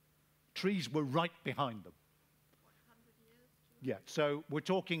 Trees were right behind them. What, 100 years? Yeah, so we're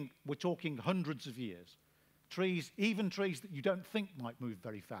talking hundreds of years. Trees, even trees that you don't think might move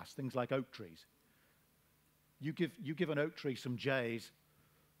very fast, things like oak trees. You give an oak tree some jays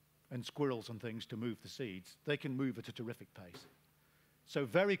and squirrels and things to move the seeds, they can move at a terrific pace. So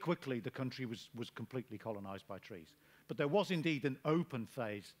very quickly, the country was completely colonized by trees. But there was indeed an open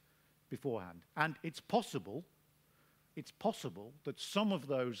phase beforehand. And it's possible that some of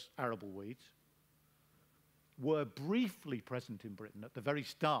those arable weeds were briefly present in Britain at the very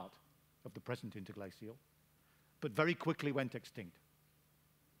start of the present interglacial, but very quickly went extinct.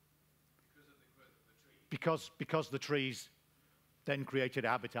 Because of the growth of the trees? Because the trees then created a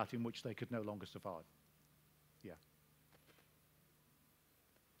habitat in which they could no longer survive. Yeah.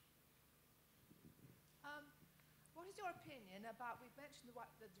 What is your opinion about, we've mentioned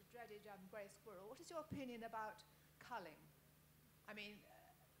the dreaded grey squirrel, what is your opinion about culling? I mean,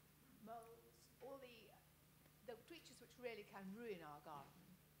 moles, all the creatures which really can ruin our garden.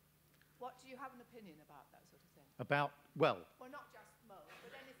 What do you have an opinion about that sort of thing? About, well, not just moles,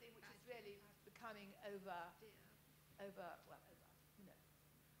 but anything which is really becoming over, you know.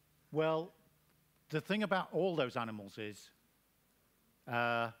 well, the thing about all those animals is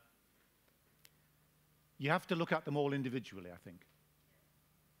you have to look at them all individually, I think.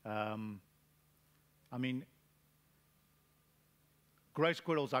 I mean, grey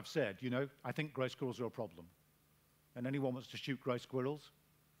squirrels, I've said, you know, I think grey squirrels are a problem. And anyone wants to shoot grey squirrels,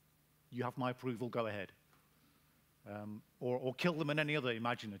 you have my approval, go ahead. Or kill them in any other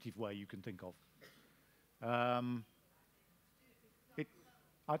imaginative way you can think of.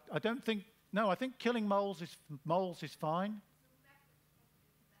 I don't think, no, I think killing moles is fine.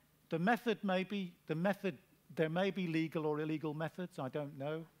 The method may be, there may be legal or illegal methods, I don't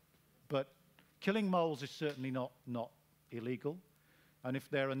know. But killing moles is certainly not illegal. And if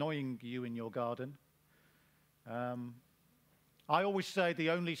they're annoying you in your garden, I always say the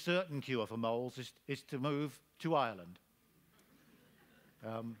only certain cure for moles is to move to Ireland.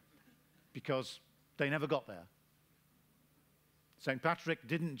 Because they never got there. St. Patrick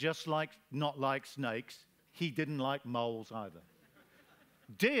didn't just not like snakes, he didn't like moles either.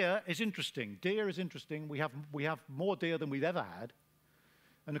 Deer is interesting. Deer is interesting. We have more deer than we've ever had.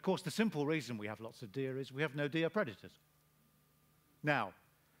 And of course, the simple reason we have lots of deer is we have no deer predators. Now,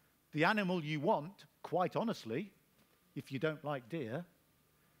 the animal you want, quite honestly, if you don't like deer,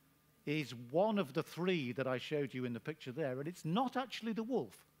 is one of the three that I showed you in the picture there, and it's not actually the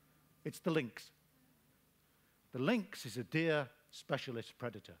wolf, it's the lynx. The lynx is a deer specialist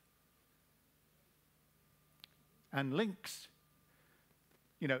predator. And lynx,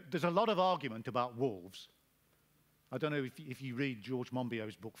 you know, there's a lot of argument about wolves. I don't know if you read George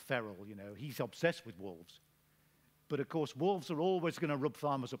Monbiot's book, Feral, you know, he's obsessed with wolves. But of course, wolves are always going to rub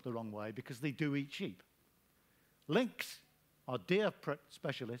farmers up the wrong way because they do eat sheep. Lynx are deer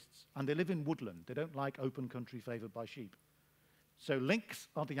specialists, and they live in woodland. They don't like open country favored by sheep. So lynx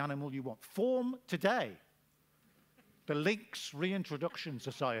are the animal you want. Form today the Lynx Reintroduction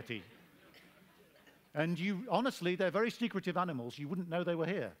Society. And honestly, they're very secretive animals. You wouldn't know they were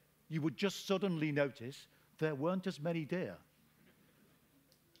here. You would just suddenly notice there weren't as many deer.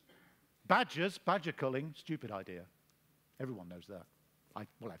 Badgers, badger culling, stupid idea. Everyone knows that.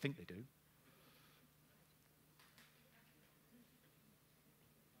 Well, I think they do.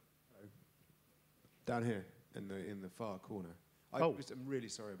 Down here in the far corner. I'm really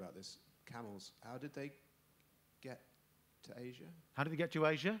sorry about this. Camels. How did they get to Asia? How did they get to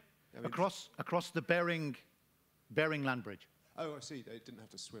Asia? I mean, across the Bering land bridge. Oh, I see. They didn't have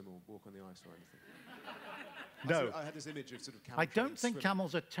to swim or walk on the ice or anything. No. I had this image of sort of camels. I don't think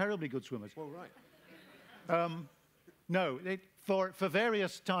camels are terribly good swimmers. Well, right. No, for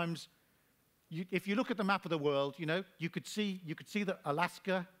various times, if you look at the map of the world, you know, you could see that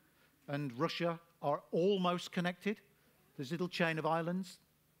Alaska and Russia are almost connected. There's a little chain of islands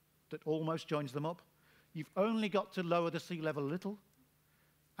that almost joins them up. You've only got to lower the sea level a little,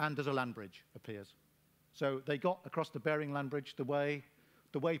 and there's a land bridge appears. So they got across the Bering Land Bridge the way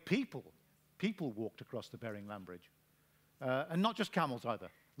people walked across the Bering Land Bridge. And not just camels either.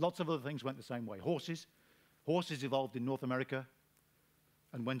 Lots of other things went the same way. Horses evolved in North America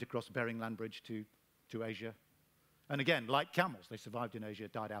and went across the Bering Land Bridge to Asia. And again, like camels, they survived in Asia,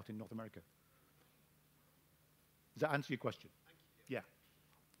 died out in North America. Does that answer your question? Thank you. Yeah.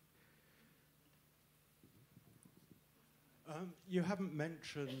 You haven't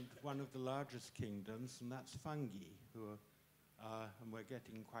mentioned one of the largest kingdoms, and that's fungi, and we're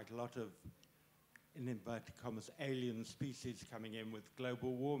getting quite a lot of, in inverted commas, alien species coming in with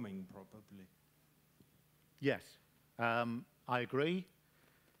global warming, probably. Yes, I agree.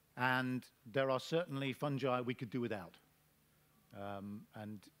 And there are certainly fungi we could do without.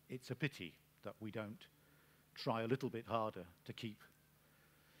 And it's a pity that we don't try a little bit harder to keep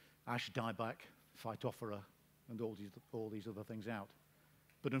ash dieback, Phytophthora, and all these other things out.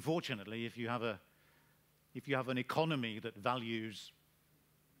 But unfortunately, if you have an economy that values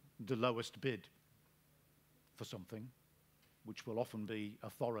the lowest bid for something, which will often be a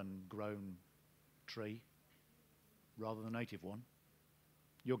foreign-grown tree rather than a native one,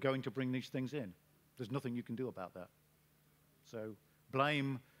 you're going to bring these things in. There's nothing you can do about that. So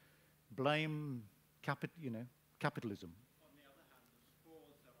blame capitalism. On the other hand, the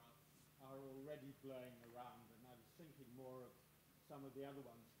spores are already blowing around, and I was thinking more of some of the other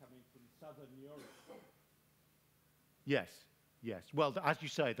ones coming from southern Europe. Yes, yes. Well, as you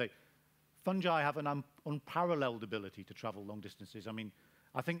say, fungi have an unparalleled ability to travel long distances. I mean,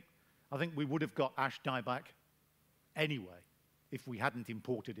 I think we would have got ash dieback anyway if we hadn't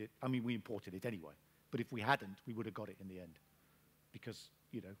imported it. I mean, we imported it anyway, but if we hadn't, we would have got it in the end, because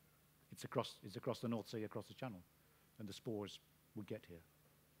it's across the North Sea, across the Channel, and the spores would get here.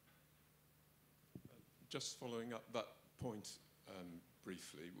 Just following up that point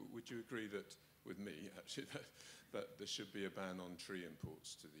briefly, would you agree that, with me actually, that there should be a ban on tree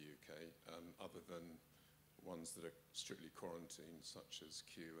imports to the UK, other than ones that are strictly quarantined, such as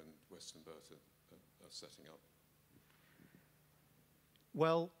Kew and Western Burt are setting up?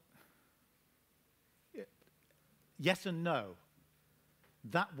 Well, yes and no.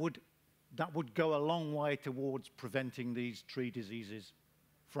 That would go a long way towards preventing these tree diseases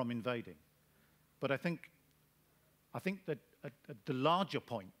from invading. But I think that the larger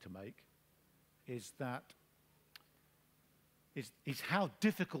point to make is how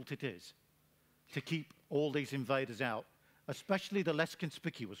difficult it is to keep all these invaders out, especially the less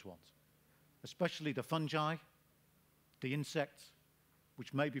conspicuous ones, especially the fungi, the insects,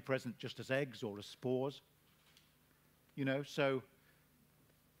 which may be present just as eggs or as spores. So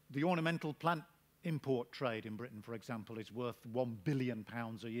the ornamental plant import trade in Britain, for example, is worth £1 billion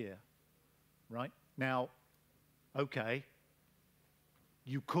a year, right? Now, okay,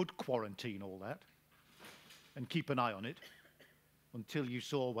 you could quarantine all that and keep an eye on it until you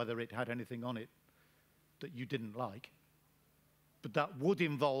saw whether it had anything on it that you didn't like. But that would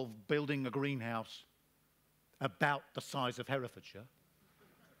involve building a greenhouse about the size of Herefordshire.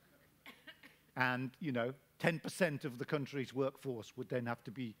 And, 10% of the country's workforce would then have to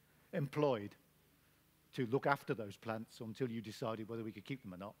be employed to look after those plants until you decided whether we could keep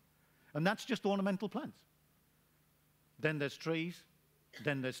them or not. And that's just ornamental plants. Then there's trees,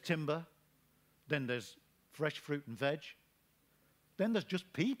 then there's timber, then there's fresh fruit and veg, then there's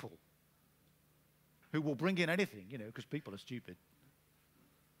just people who will bring in anything, because people are stupid.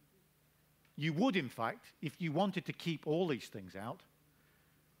 You would, in fact, if you wanted to keep all these things out,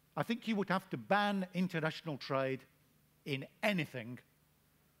 I think you would have to ban international trade in anything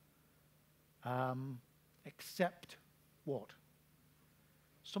except what?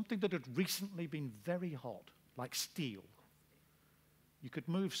 Something that had recently been very hot, like steel. You could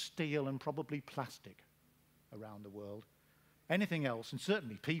move steel and probably plastic around the world. Anything else, and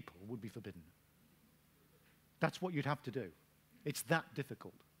certainly people, would be forbidden. That's what you'd have to do. It's that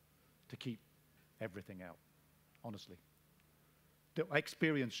difficult to keep everything out, honestly. The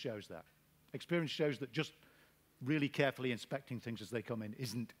experience shows that. Experience shows that just really carefully inspecting things as they come in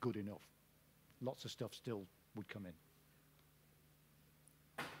isn't good enough. Lots of stuff still would come in.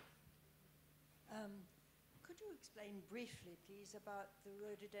 Could you explain briefly, please, about the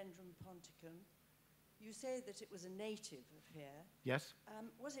rhododendron ponticum? You say that it was a native of here. Yes?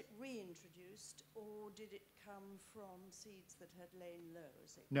 Was it reintroduced, or did it come from seeds that had lain low?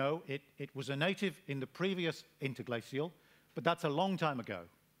 No, it was a native in the previous interglacial, but that's a long time ago.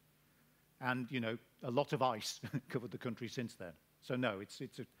 And, a lot of ice covered the country since then. So no,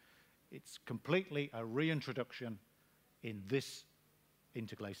 it's completely a reintroduction in this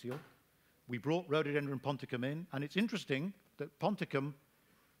interglacial. We brought rhododendron ponticum in, and it's interesting that ponticum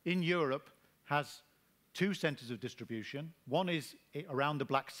in Europe has two centers of distribution. One is around the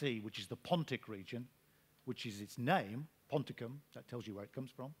Black Sea, which is the Pontic region, which is its name, ponticum. That tells you where it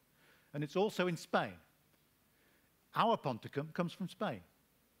comes from. And it's also in Spain. Our ponticum comes from Spain,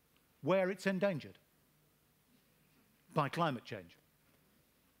 where it's endangered by climate change.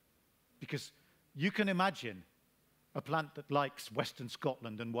 Because you can imagine a plant that likes Western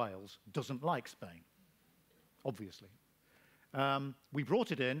Scotland and Wales doesn't like Spain, obviously. We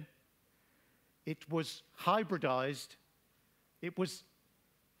brought it in. It was hybridized. It was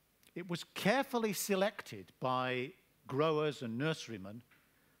carefully selected by growers and nurserymen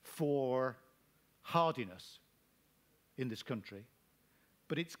for hardiness in this country.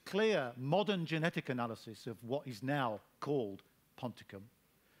 But it's clear modern genetic analysis of what is now called ponticum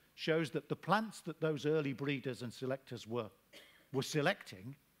shows that the plants that those early breeders and selectors were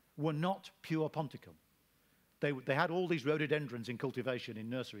selecting were not pure ponticum. They had all these rhododendrons in cultivation in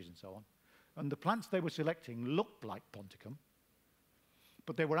nurseries and so on. And the plants they were selecting looked like ponticum,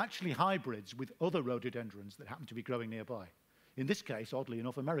 but they were actually hybrids with other rhododendrons that happened to be growing nearby. In this case, oddly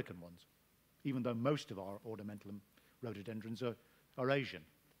enough, American ones, even though most of our ornamental rhododendrons are Asian.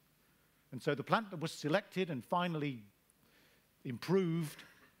 And so the plant that was selected and finally improved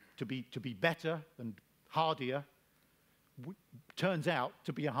to be better and hardier turns out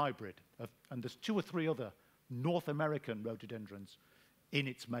to be a hybrid. And there's 2 or 3 other North American rhododendrons in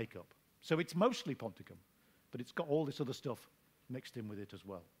its makeup. So it's mostly ponticum, but it's got all this other stuff mixed in with it as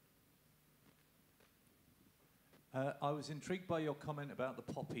well. I was intrigued by your comment about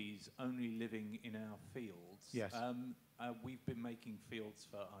the poppies only living in our fields. Yes. We've been making fields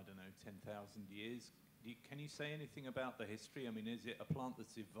for, I don't know, 10,000 years. Can you say anything about the history? I mean, is it a plant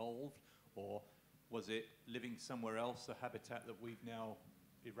that's evolved, or was it living somewhere else, a habitat that we've now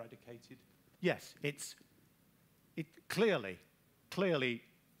eradicated? Yes, clearly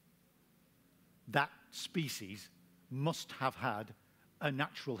that species must have had a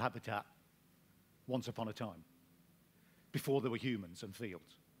natural habitat once upon a time, before there were humans and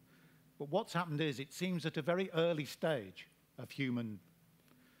fields. But what's happened is, it seems at a very early stage of human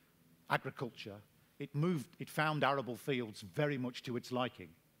agriculture, it found arable fields very much to its liking.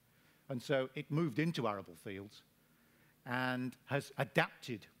 And so it moved into arable fields and has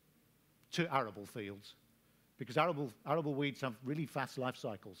adapted to arable fields, because arable weeds have really fast life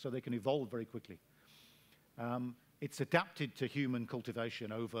cycles, so they can evolve very quickly. It's adapted to human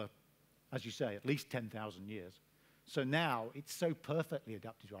cultivation over, as you say, at least 10,000 years. So now it's so perfectly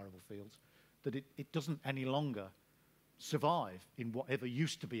adapted to arable fields that it doesn't any longer survive in whatever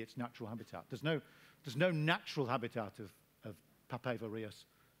used to be its natural habitat. There's no natural habitat of Papava rheus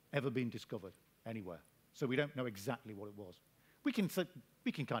ever been discovered anywhere. So we don't know exactly what it was. We can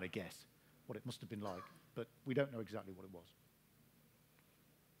kind of guess what it must have been like, but we don't know exactly what it was.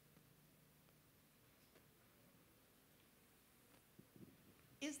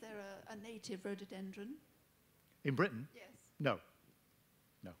 Is there a native rhododendron? In Britain? Yes. No.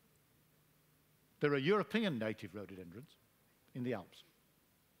 No. There are European native rhododendrons in the Alps.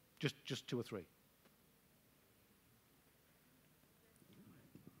 Just 2 or 3.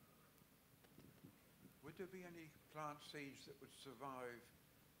 Would there be any plant seeds that would survive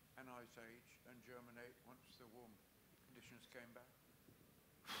an ice age and germinate once the warm conditions came back?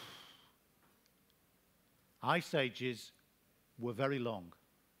 Ice ages were very long.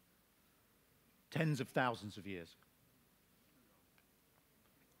 Tens of thousands of years.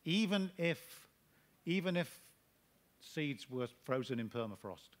 Even if seeds were frozen in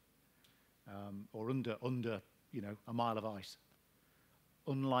permafrost, or under a mile of ice,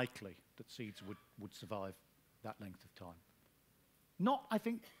 unlikely that seeds would survive that length of time. Not, I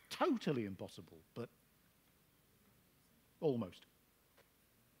think, totally impossible, but almost.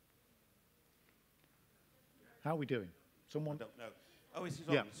 How are we doing? Someone? I don't know. Oh, this is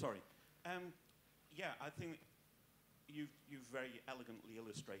on. Yeah. Sorry. Yeah, I think you've very elegantly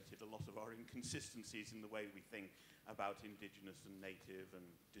illustrated a lot of our inconsistencies in the way we think about indigenous and native and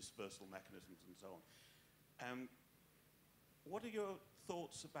dispersal mechanisms and so on. What are your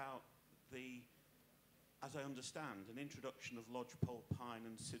thoughts about as I understand, an introduction of lodgepole pine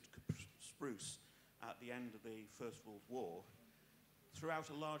and Sitka spruce at the end of the First World War throughout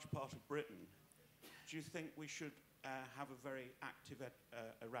a large part of Britain? Do you think we should have a very active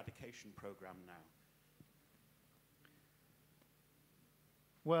eradication program now?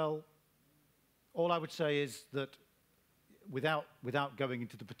 Well, all I would say is that without going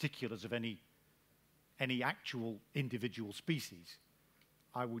into the particulars of any actual individual species,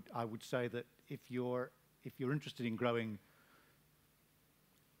 I would say that if you're interested in growing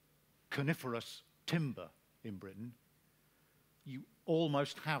coniferous timber in Britain, you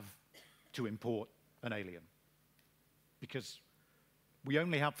almost have to import an alien, because we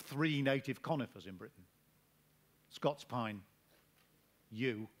only have 3 native conifers in Britain: Scots pine,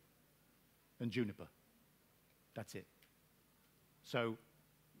 yew, and juniper. That's it. So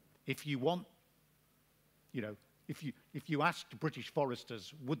if you want, if you asked British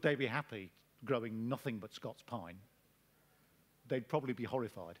foresters, would they be happy growing nothing but Scots pine, they'd probably be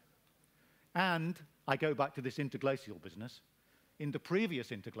horrified. And I go back to this interglacial business. In the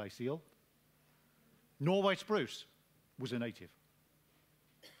previous interglacial, Norway spruce was a native.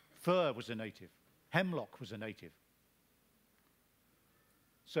 Fir was a native. Hemlock was a native.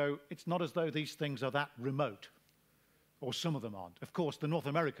 So it's not as though these things are that remote, or some of them aren't. Of course, the North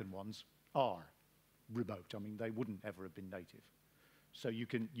American ones are remote. I mean, they wouldn't ever have been native. So you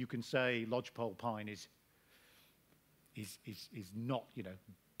can say lodgepole pine is not,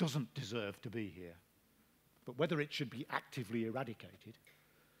 doesn't deserve to be here. But whether it should be actively eradicated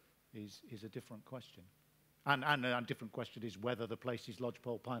is a different question. And a different question is whether the places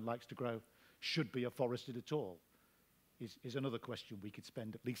lodgepole pine likes to grow should be afforested at all, is another question we could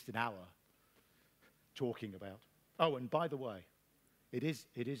spend at least an hour talking about. Oh, and by the way, it is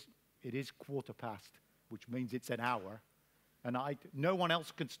 1:15, which means it's an hour, and no one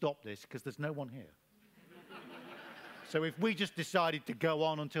else can stop this because there's no one here. So if we just decided to go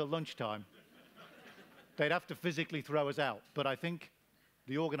on until lunchtime, they'd have to physically throw us out. But I think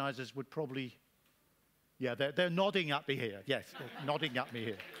the organisers would probably, yeah, they're nodding at me here. Yes, they're nodding at me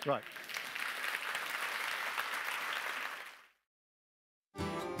here. Right.